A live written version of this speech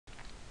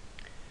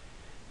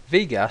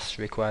VGAS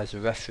requires a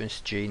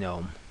reference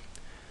genome.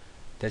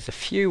 There's a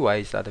few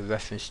ways that a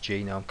reference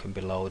genome can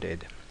be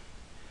loaded.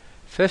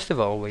 First of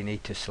all, we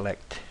need to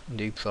select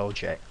New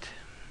Project.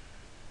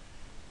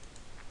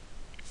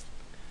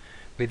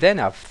 We then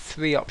have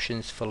three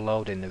options for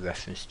loading the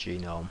reference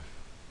genome.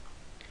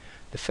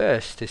 The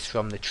first is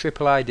from the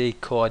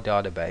IIID core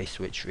database,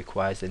 which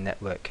requires a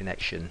network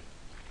connection.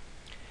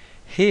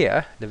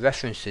 Here, the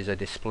references are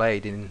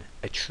displayed in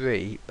a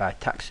tree by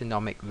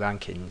taxonomic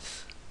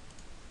rankings.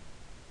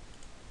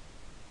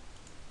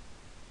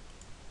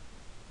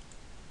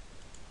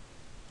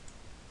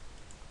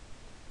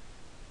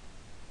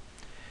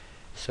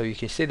 So you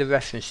can see the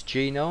reference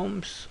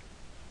genomes,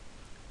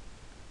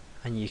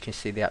 and you can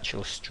see the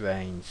actual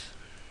strains.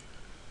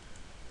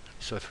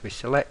 So if we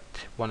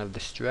select one of the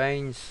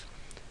strains,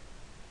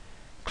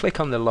 click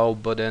on the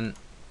load button,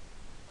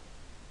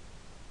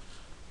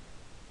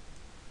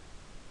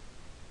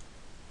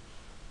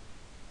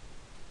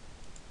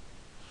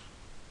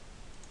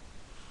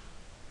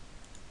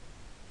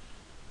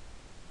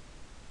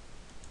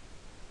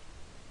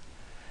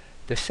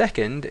 the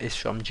second is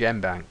from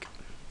GenBank.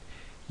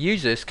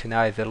 Users can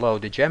either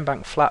load a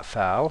GenBank flat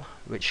file,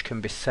 which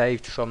can be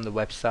saved from the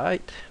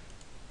website,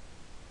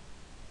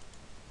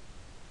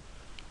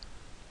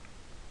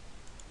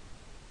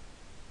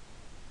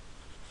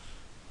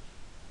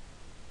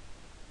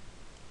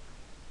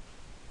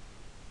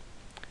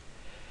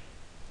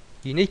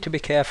 you need to be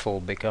careful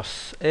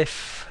because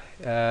if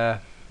the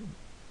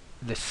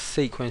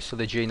sequence of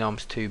the genome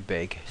is too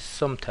big,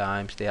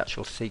 sometimes the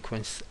actual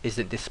sequence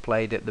isn't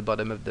displayed at the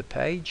bottom of the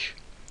page.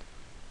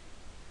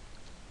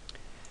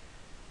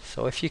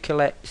 So if you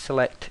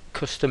select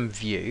Custom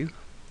View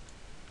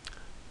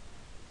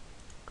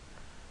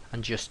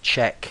and just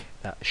check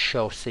that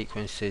Show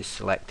Sequence is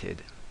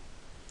selected,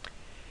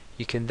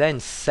 you can then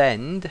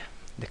send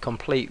the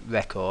complete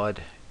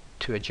record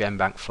to a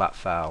GenBank flat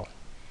file.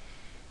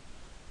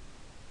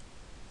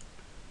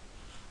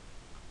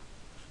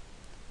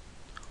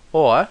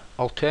 Or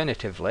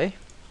alternatively,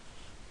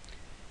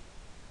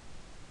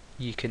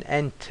 you can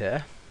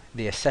enter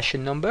the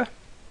accession number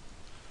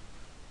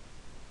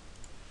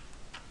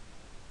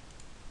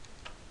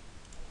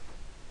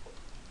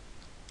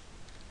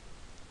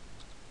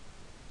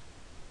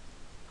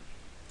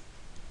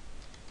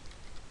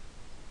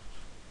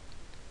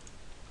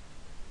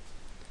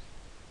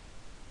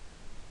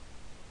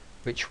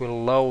which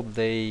will load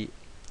the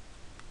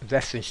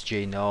reference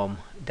genome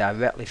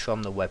directly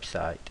from the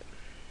website.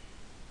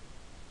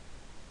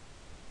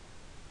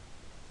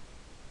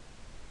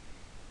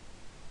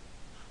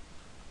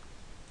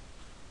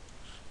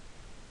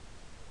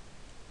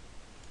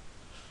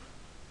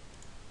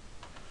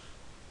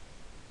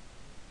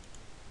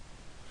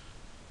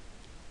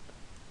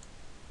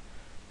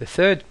 The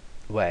third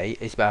way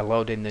is by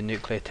loading the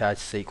nucleotide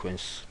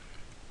sequence,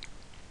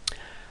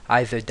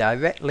 either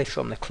directly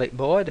from the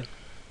clipboard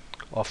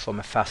or from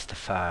a FASTA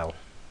file.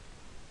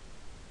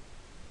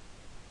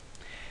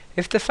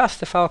 If the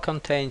FASTA file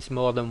contains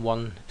more than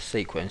one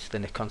sequence,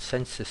 then a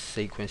consensus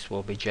sequence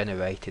will be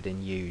generated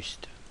and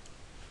used.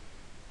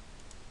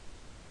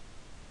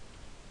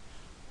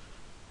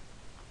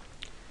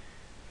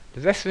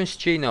 The reference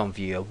genome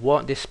viewer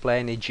won't display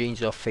any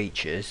genes or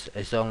features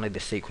as only the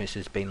sequence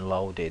has been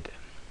loaded.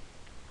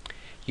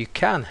 You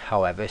can,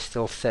 however,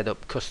 still set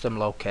up custom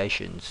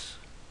locations.